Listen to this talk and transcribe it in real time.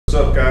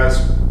up,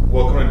 guys?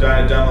 Welcome to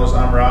Dyna Demos.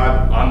 I'm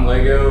Rod. I'm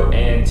Lego,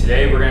 and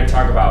today we're going to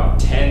talk about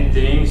 10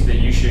 things that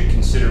you should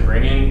consider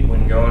bringing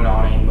when going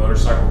on a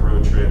motorcycle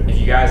road trip. If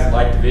you guys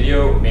like the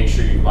video, make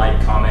sure you like,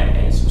 comment,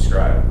 and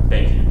subscribe.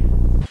 Thank you.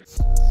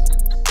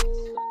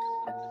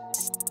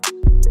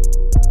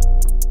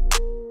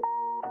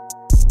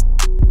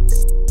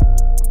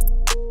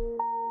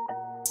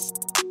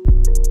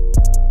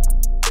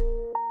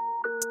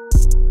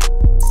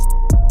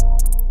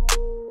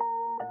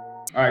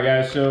 All right,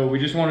 guys, so we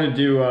just wanted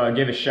to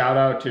give a shout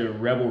out to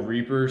Rebel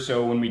Reaper.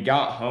 So when we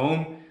got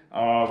home,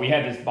 we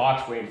had this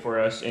box waiting for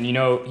us, and you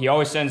know, he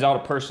always sends out a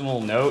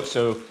personal note,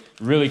 so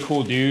really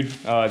cool dude.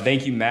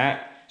 Thank you,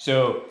 Matt.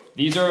 So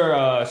these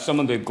are some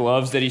of the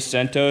gloves that he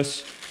sent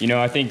us. You know,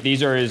 I think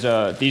these are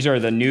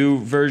the new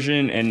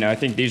version, and I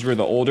think these were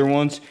the older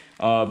ones.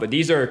 But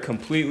these are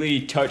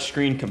completely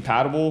touchscreen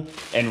compatible,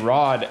 and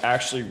Rod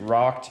actually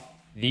rocked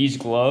these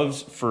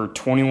gloves for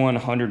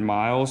 2,100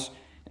 miles.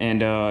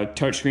 And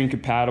touchscreen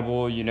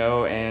compatible, you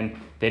know, and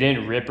they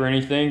didn't rip or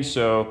anything.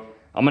 So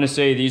I'm gonna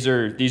say these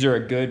are a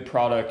good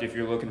product if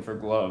you're looking for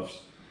gloves.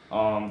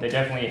 They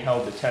definitely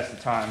held the test of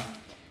time.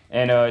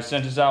 And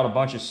sent us out a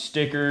bunch of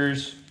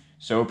stickers,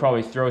 so we'll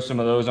probably throw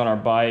some of those on our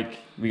bike.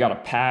 We got a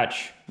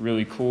patch,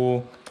 really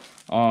cool.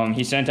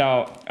 He sent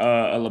out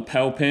a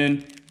lapel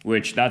pin,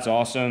 which that's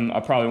awesome.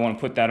 I probably want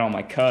to put that on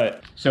my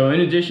cut. So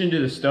in addition to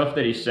the stuff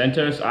that he sent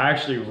us, I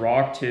actually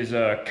rocked his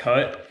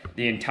cut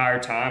the entire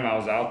time I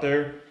was out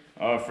there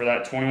for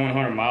that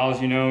 2,100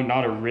 miles, you know,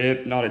 not a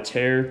rip, not a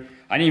tear.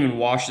 I didn't even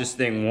wash this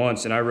thing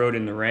once, and I rode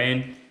in the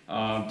rain.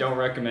 Don't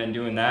recommend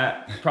doing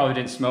that. Probably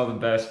didn't smell the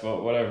best,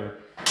 but whatever.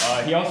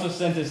 He also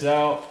sent us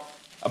out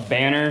a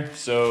banner,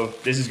 so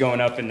this is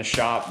going up in the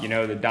shop, you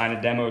know, the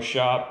Dyna Demo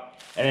shop.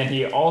 And then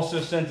he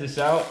also sent us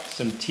out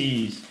some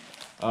tees.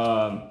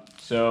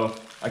 So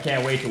I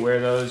can't wait to wear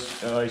those.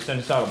 He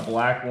sent us out a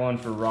black one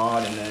for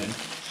Rod, and then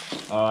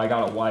I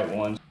got a white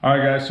one. All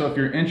right, guys, so if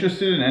you're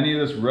interested in any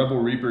of this Rebel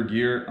Reaper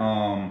gear,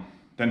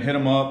 then hit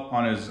him up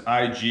on his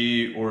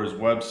IG or his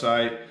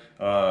website.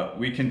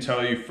 We can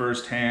tell you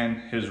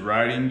firsthand, his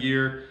riding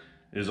gear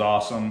is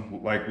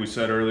awesome. Like we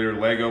said earlier,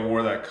 Lego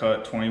wore that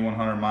cut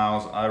 2,100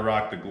 miles. I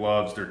rocked the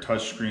gloves. They're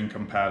touchscreen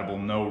compatible,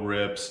 no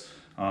rips.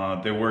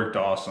 They worked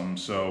awesome.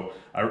 So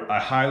I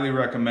highly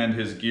recommend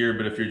his gear,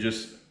 but if you're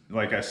just,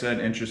 like I said,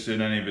 interested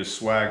in any of his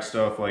swag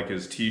stuff, like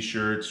his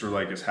t-shirts or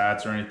like his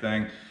hats or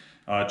anything,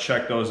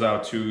 check those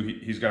out too.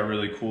 He's got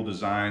really cool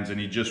designs, and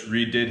he just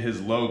redid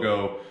his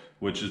logo,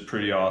 which is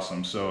pretty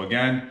awesome. So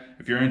again,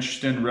 if you're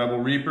interested in Rebel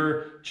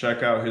Reaper,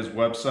 check out his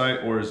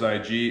website or his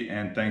IG,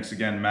 and thanks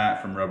again,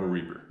 Matt from Rebel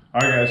Reaper. All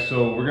right, guys,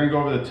 so we're gonna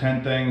go over the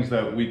 10 things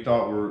that we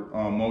thought were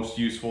most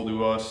useful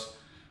to us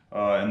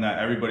and that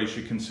everybody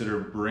should consider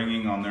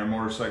bringing on their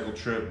motorcycle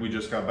trip. We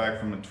just got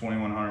back from a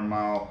 2,100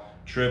 mile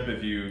trip.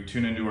 If you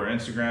tune into our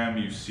Instagram,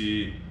 you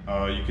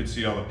could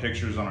see all the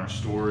pictures on our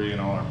story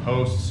and all our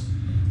posts.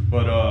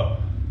 But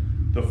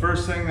the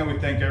first thing that we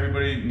think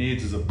everybody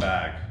needs is a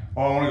bag.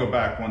 Oh, I want to go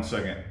back 1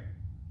 second.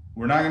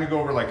 We're not going to go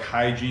over like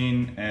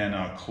hygiene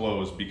and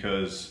clothes,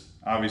 because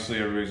obviously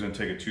everybody's going to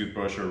take a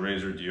toothbrush or a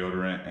razor,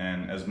 deodorant,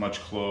 and as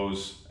much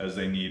clothes as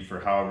they need for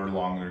however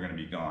long they're going to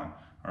be gone.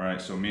 All right,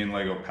 so me and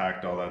Lego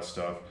packed all that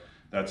stuff.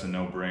 That's a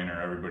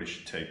no-brainer. Everybody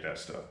should take that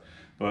stuff.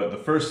 But the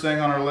first thing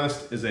on our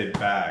list is a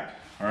bag.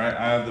 All right,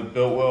 I have the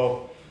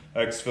Biltwell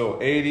X-Fill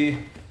 80.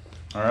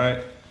 All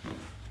right,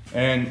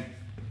 and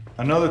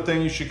another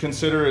thing you should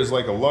consider is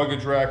like a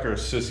luggage rack or a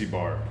sissy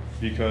bar,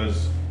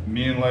 because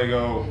me and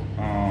Lego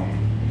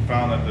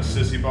found that the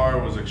sissy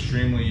bar was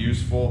extremely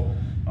useful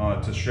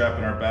to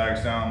strapping our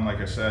bags down.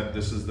 Like I said,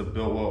 this is the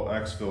Biltwell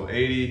X-Fill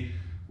 80.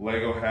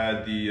 Lego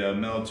had the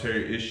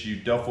military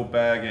issue duffel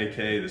bag,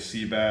 aka the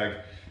C bag,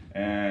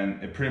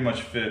 and it pretty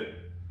much fit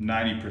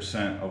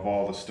 90% of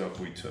all the stuff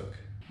we took.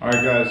 All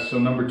right, guys, so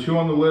number 2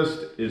 on the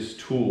list is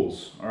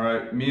tools. All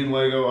right, me and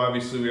Lego,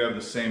 obviously we have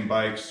the same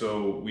bike,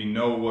 so we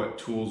know what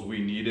tools we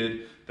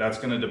needed. That's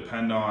gonna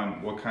depend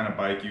on what kind of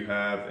bike you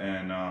have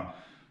and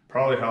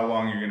probably how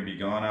long you're gonna be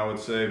gone, I would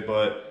say.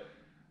 But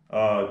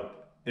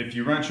if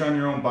you wrench on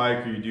your own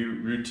bike or you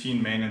do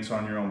routine maintenance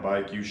on your own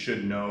bike, you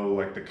should know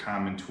like the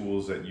common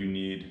tools that you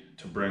need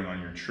to bring on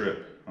your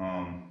trip.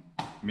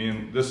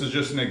 This is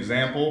just an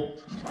example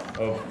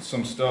of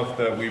some stuff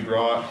that we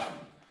brought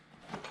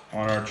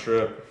on our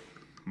trip,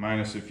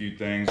 minus a few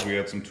things. We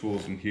had some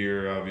tools in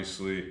here,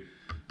 obviously,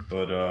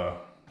 but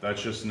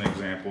that's just an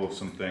example of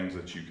some things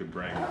that you could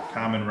bring.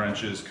 Common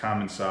wrenches,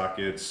 common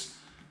sockets,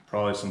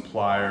 probably some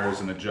pliers,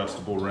 an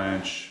adjustable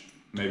wrench,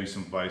 maybe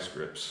some vice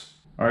grips.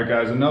 All right,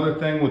 guys, another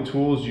thing with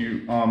tools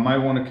you might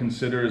want to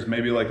consider is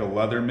maybe like a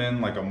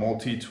Leatherman, like a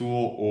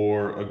multi-tool,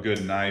 or a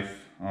good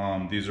knife.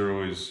 These are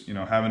always, you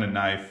know, having a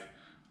knife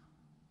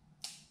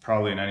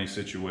probably in any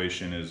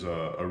situation is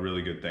a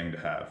really good thing to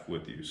have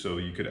with you. So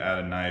you could add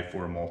a knife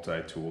or a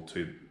multi-tool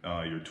to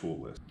your tool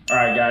list. All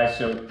right, guys,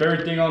 so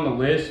third thing on the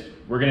list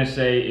we're gonna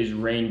say is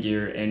rain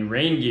gear. And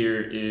rain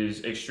gear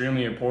is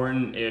extremely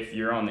important if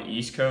you're on the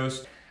East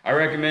Coast. I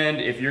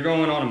recommend if you're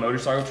going on a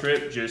motorcycle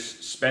trip,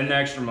 just spend the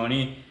extra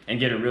money and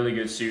get a really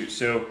good suit.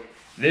 So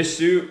this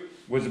suit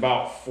was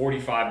about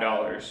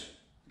 $45.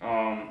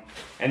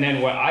 And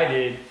then what I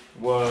did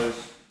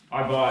was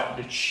I bought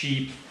the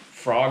cheap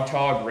Frog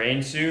Tog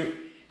rain suit,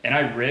 and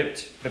I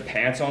ripped the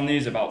pants on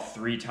these about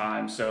 3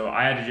 times. So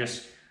I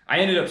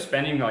ended up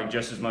spending like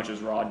just as much as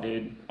Rod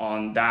did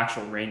on the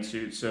actual rain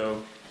suit.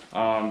 So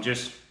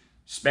just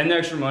spend the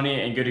extra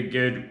money and get a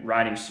good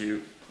riding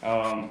suit.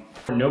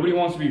 Nobody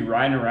wants to be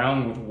riding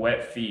around with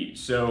wet feet.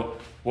 So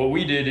what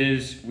we did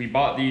is we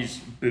bought these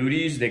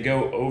booties that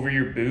go over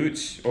your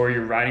boots or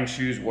your riding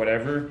shoes,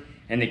 whatever,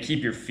 and they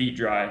keep your feet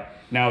dry.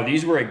 Now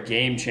these were a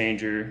game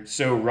changer.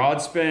 So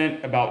Rod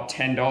spent about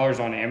 $10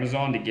 on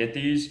Amazon to get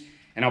these,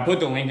 and I'll put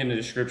the link in the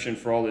description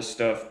for all this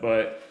stuff.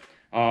 But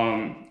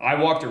I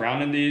walked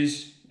around in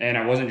these and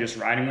I wasn't just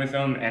riding with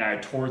them, and I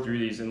tore through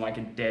these in like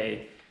a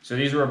day. So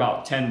these were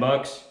about 10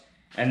 bucks.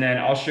 And then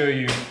I'll show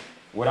you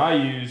what I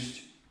used.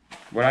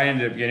 What I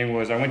ended up getting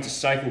was I went to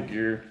Cycle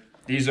Gear.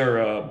 These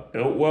are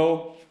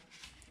built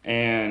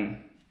and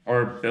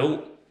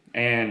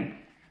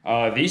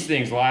these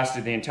things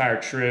lasted the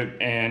entire trip,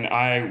 and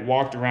I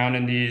walked around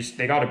in these.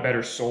 They got a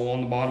better sole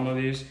on the bottom of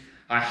these.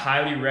 I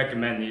highly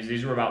recommend these.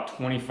 These were about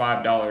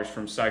 $25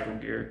 from Cycle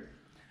Gear.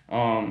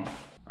 All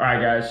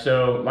right guys,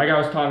 so like I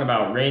was talking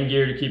about, rain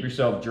gear to keep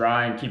yourself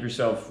dry and keep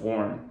yourself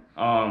warm.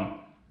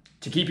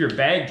 To keep your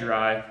bag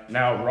dry,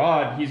 now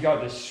Rod, he's got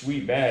this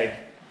sweet bag,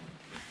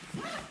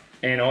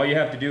 and all you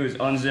have to do is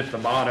unzip the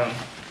bottom,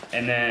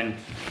 and then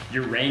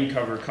your rain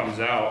cover comes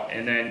out,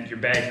 and then your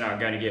bag's not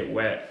gonna get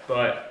wet.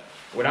 But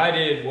what I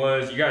did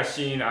was, you guys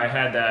seen I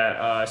had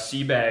that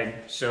sea bag,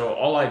 so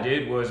all I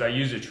did was I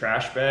used a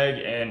trash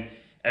bag, and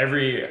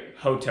every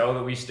hotel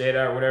that we stayed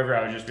at or whatever,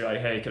 I would just be like,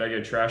 hey, could I get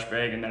a trash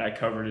bag? And then I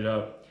covered it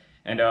up.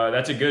 And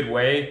that's a good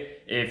way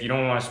if you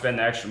don't want to spend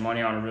the extra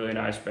money on a really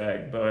nice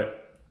bag, but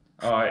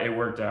it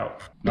worked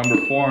out.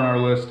 Number 4 on our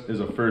list is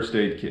a first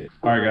aid kit.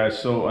 All right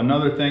guys, so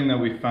another thing that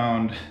we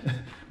found,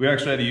 we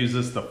actually had to use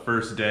this the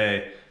first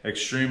day,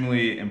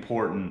 extremely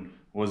important,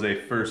 was a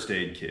first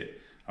aid kit.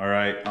 All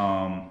right,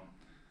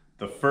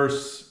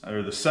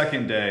 the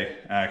second day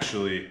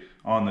actually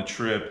on the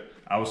trip,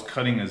 I was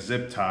cutting a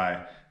zip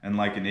tie, and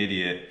like an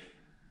idiot,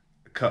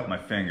 cut my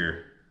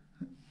finger.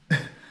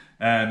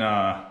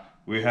 And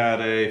we had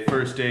a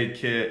first aid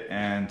kit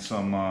and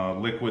some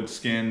liquid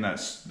skin,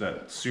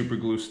 that super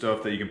glue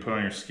stuff that you can put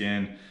on your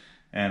skin.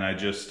 And I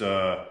just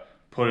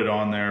put it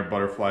on there,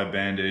 butterfly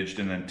bandaged,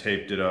 and then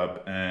taped it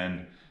up,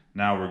 and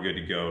now we're good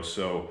to go.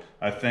 So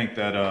I think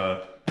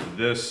that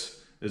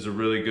this is a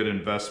really good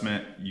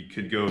investment. You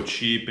could go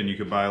cheap and you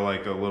could buy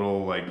like a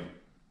little, like,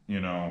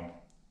 you know,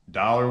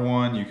 $1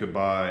 one, you could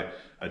buy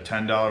a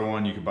 $10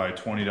 one, you could buy a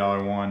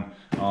 $20 one,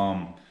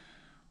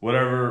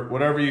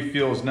 whatever you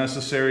feel is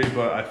necessary,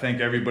 but I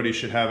think everybody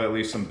should have at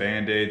least some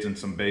band-aids and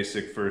some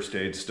basic first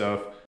aid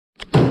stuff.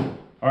 All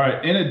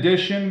right, in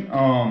addition,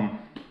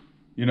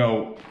 you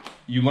know,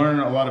 you learn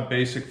a lot of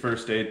basic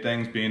first aid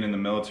things being in the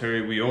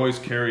military. We always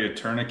carry a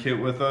tourniquet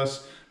with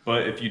us,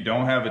 but if you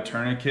don't have a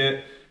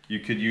tourniquet, you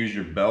could use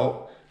your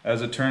belt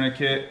as a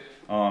tourniquet.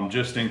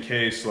 Just in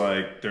case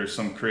like there's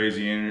some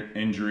crazy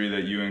injury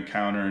that you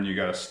encounter and you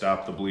got to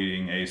stop the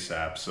bleeding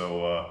ASAP.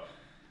 So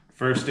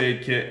first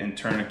aid kit and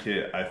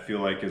tourniquet, I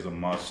feel like, is a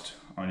must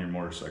on your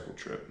motorcycle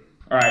trip.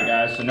 All right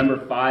guys, so number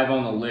 5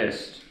 on the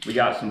list, we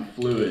got some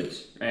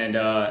fluids. And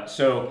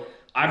so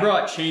I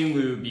brought chain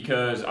lube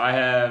because I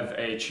have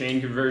a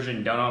chain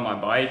conversion done on my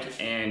bike,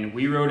 and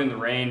we rode in the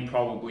rain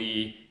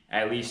probably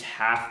at least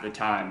half the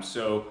time.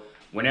 So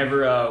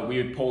whenever we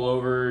would pull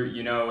over,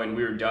 you know, and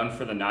we were done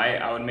for the night,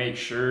 I would make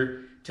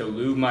sure to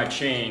lube my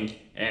chain.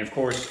 And of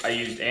course I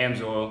used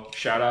Amsoil.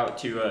 Shout out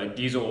to a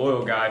diesel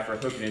oil guy for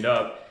hooking it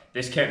up.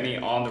 This kept me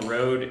on the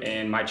road,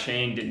 and my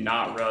chain did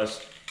not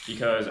rust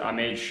because I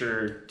made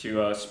sure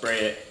to spray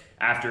it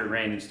after it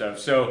rained and stuff.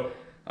 So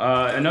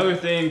another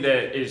thing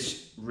that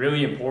is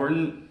really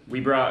important,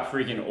 we brought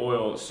freaking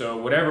oil. So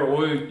whatever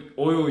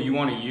oil you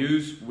want to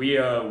use, we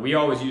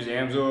always use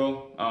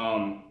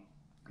Amsoil.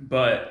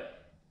 But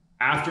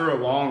after a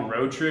long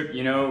road trip,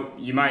 you know,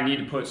 you might need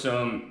to put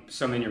some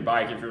in your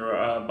bike if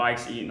your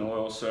bike's eating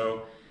oil.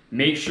 So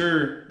make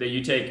sure that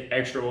you take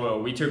extra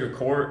oil. We took a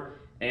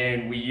quart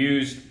and we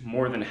used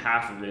more than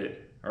half of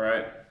it. All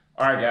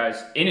right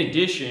guys, in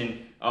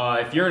addition,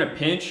 if you're in a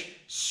pinch,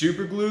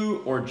 super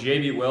glue or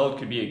JB Weld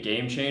could be a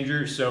game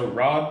changer. So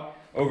Rod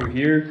over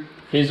here,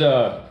 his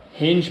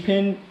hinge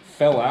pin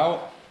fell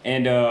out,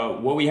 and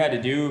what we had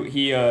to do,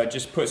 he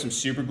just put some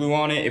super glue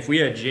on it. If we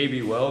had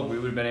JB Weld, we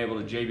would have been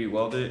able to JB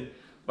Weld it,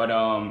 but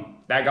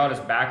that got us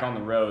back on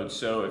the road.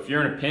 So if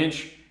you're in a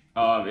pinch,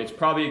 it's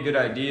probably a good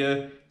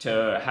idea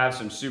to have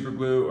some super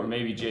glue or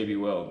maybe JB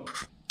Weld.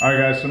 All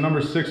right guys, so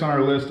number 6 on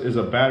our list is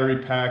a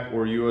battery pack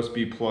or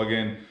USB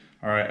plug-in.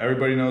 All right,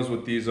 everybody knows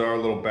what these are,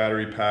 little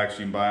battery packs.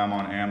 You can buy them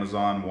on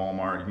Amazon,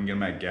 Walmart, you can get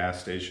them at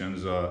gas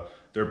stations.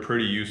 They're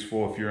pretty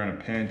useful if you're in a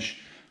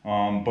pinch.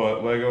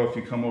 But Lego, if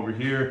you come over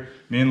here,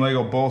 me and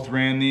Lego both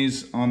ran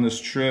these on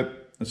this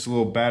trip. It's a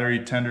little battery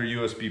tender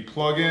USB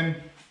plug-in.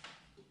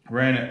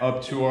 ran it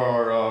up to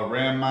our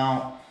ram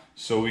mount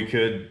so we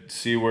could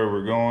see where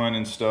we're going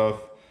and stuff.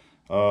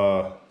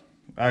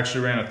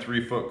 Actually ran a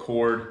 3-foot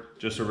cord,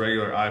 just a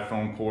regular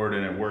iPhone cord,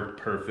 and it worked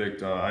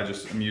perfect.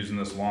 I'm using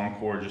this long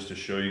cord just to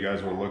show you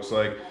guys what it looks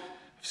like.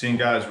 I've seen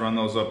guys run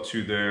those up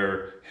to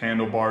their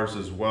handlebars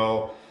as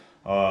well.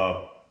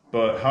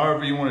 But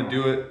however you want to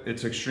do it,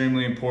 it's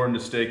extremely important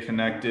to stay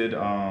connected.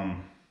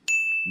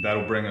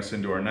 That'll bring us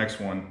into our next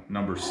one,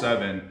 number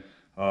 7.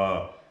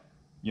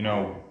 You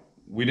know,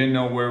 we didn't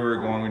know where we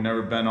were going. We've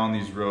never been on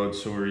these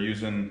roads, so we're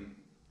using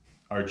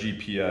our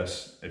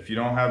GPS. If you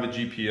don't have a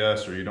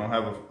GPS, or you don't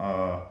have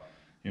a,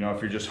 you know,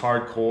 if you're just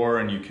hardcore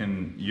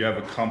and you have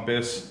a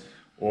compass,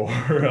 or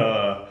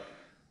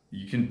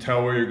you can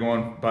tell where you're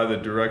going by the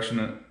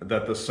direction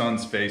that the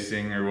sun's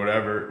facing, or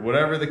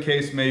whatever the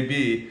case may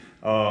be,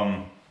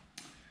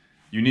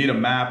 you need a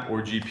map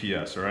or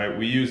GPS, all right?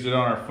 We used it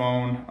on our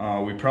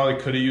phone. We probably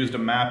could have used a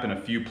map in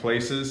a few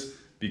places,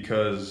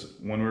 because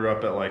when we were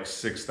up at like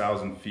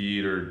 6,000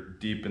 feet or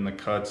deep in the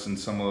cuts in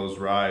some of those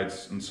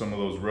rides and some of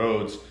those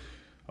roads,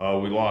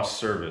 we lost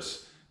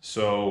service.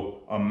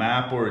 So a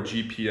map or a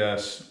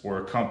GPS or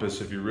a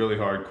compass, if you're really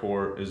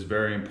hardcore, is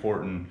very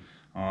important.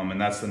 And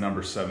that's the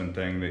number 7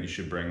 thing that you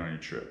should bring on your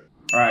trip.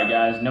 All right,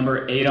 guys,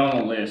 number 8 on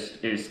the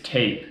list is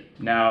tape.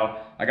 Now,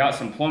 I got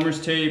some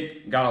plumber's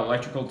tape, got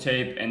electrical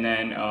tape, and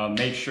then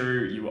make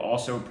sure you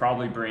also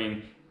probably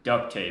bring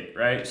duct tape,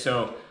 right?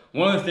 So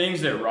one of the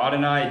things that Rod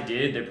and I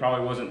did that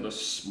probably wasn't the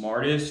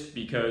smartest,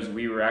 because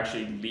we were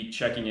actually leak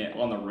checking it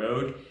on the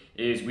road,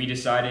 is we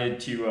decided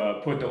to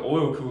put the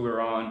oil cooler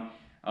on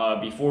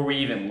before we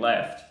even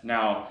left.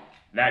 Now,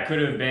 that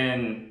could have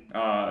been,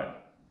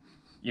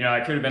 you know,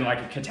 it could have been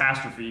like a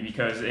catastrophe,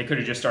 because it could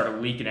have just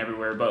started leaking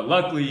everywhere, but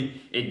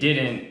luckily it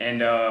didn't.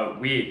 And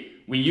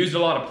we used a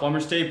lot of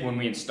plumber's tape when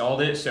we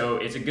installed it, so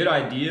it's a good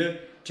idea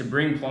to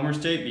bring plumber's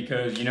tape,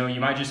 because, you know, you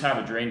might just have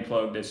a drain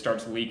plug that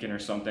starts leaking or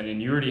something,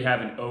 and you already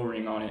have an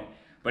O-ring on it,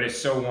 but it's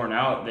so worn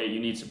out that you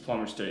need some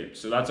plumber's tape.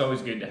 So that's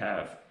always good to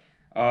have.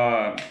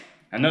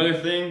 Another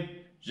thing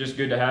just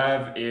good to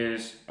have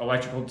is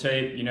electrical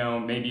tape. You know,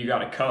 maybe you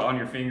got a cut on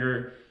your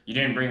finger, you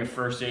didn't bring a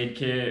first aid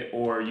kit,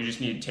 or you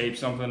just need to tape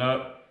something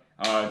up.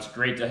 It's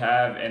great to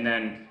have. And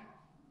then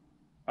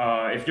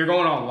if you're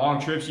going on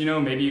long trips, you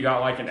know, maybe you got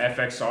like an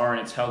FXR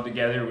and it's held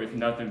together with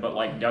nothing but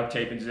like duct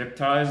tape and zip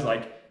ties,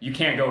 like you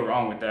can't go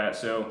wrong with that.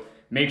 So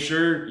make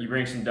sure you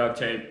bring some duct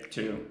tape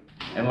too.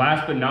 And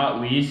last but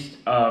not least,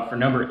 for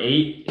number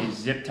 8 is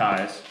zip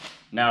ties.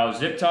 Now,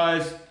 zip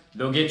ties,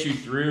 they'll get you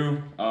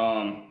through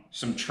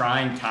some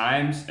trying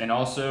times, and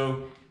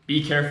also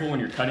be careful when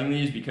you're cutting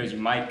these, because you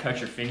might cut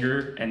your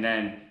finger and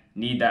then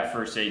need that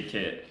first aid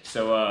kit.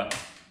 So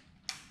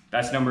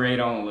that's number 8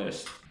 on the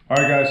list. All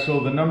right, guys,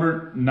 so the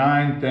number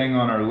 9 thing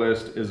on our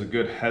list is a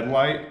good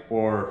headlight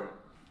or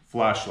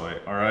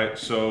flashlight, all right?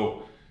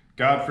 So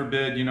God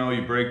forbid, you know,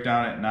 you break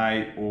down at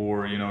night,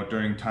 or, you know,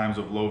 during times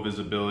of low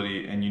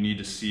visibility, and you need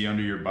to see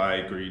under your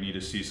bike, or you need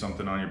to see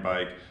something on your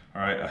bike,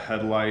 all right? A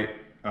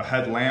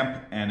headlamp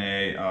and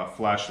a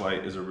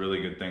flashlight is a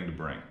really good thing to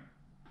bring.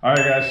 All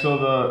right, guys,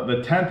 so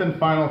the 10th and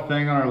final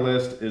thing on our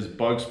list is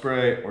bug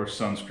spray or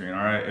sunscreen,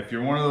 all right? If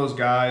you're one of those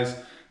guys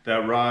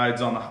that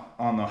rides on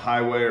the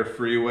highway or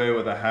freeway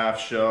with a half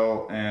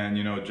shell and,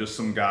 you know, just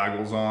some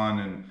goggles on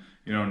and,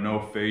 you know, no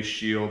face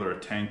shield or a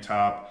tank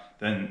top,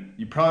 then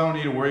you probably don't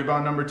need to worry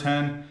about number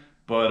 10.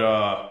 But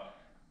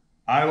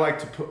I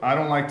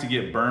don't like to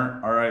get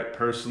burnt, all right,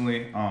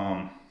 personally.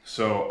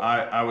 So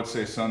I would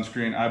say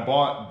sunscreen. I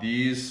bought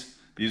these.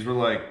 These were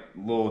like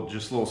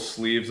little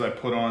sleeves I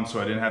put on,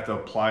 so I didn't have to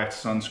apply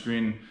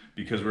sunscreen,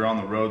 because we're on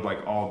the road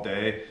like all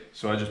day.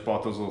 So I just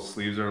bought those little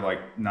sleeves. They're like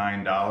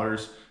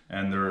 $9,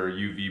 and they're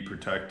UV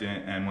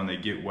protectant, and when they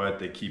get wet,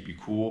 they keep you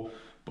cool.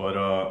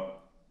 But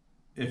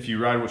if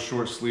you ride with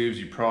short sleeves,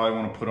 you probably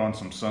want to put on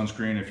some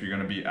sunscreen if you're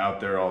going to be out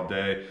there all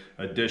day.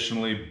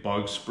 Additionally,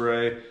 bug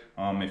spray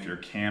if you're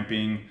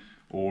camping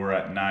or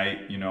at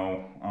night, you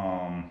know,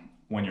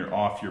 when you're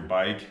off your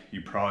bike,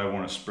 you probably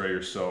want to spray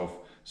yourself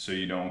so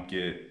you don't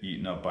get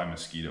eaten up by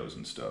mosquitoes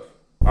and stuff.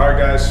 All right,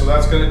 guys, so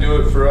that's going to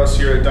do it for us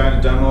here at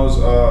Dyna Demos.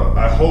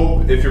 I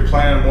hope if you're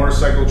planning a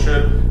motorcycle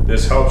trip,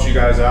 this helps you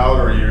guys out,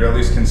 or you're at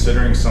least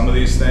considering some of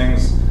these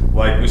things.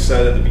 Like we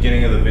said at the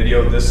beginning of the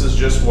video, this is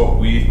just what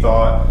we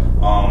thought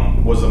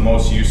was the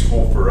most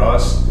useful for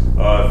us.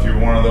 If you're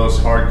one of those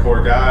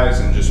hardcore guys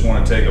and just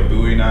want to take a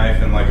Bowie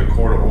knife and like a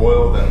quart of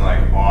oil, then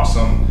like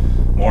awesome,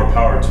 more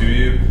power to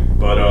you.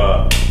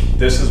 But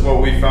this is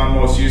what we found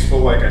most useful.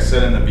 Like I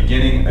said in the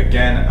beginning,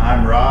 again,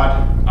 I'm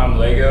Rod. I'm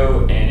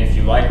Lego, and if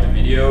you liked the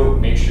video,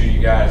 make sure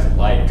you guys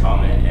like,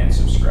 comment, and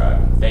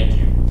subscribe. Thank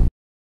you.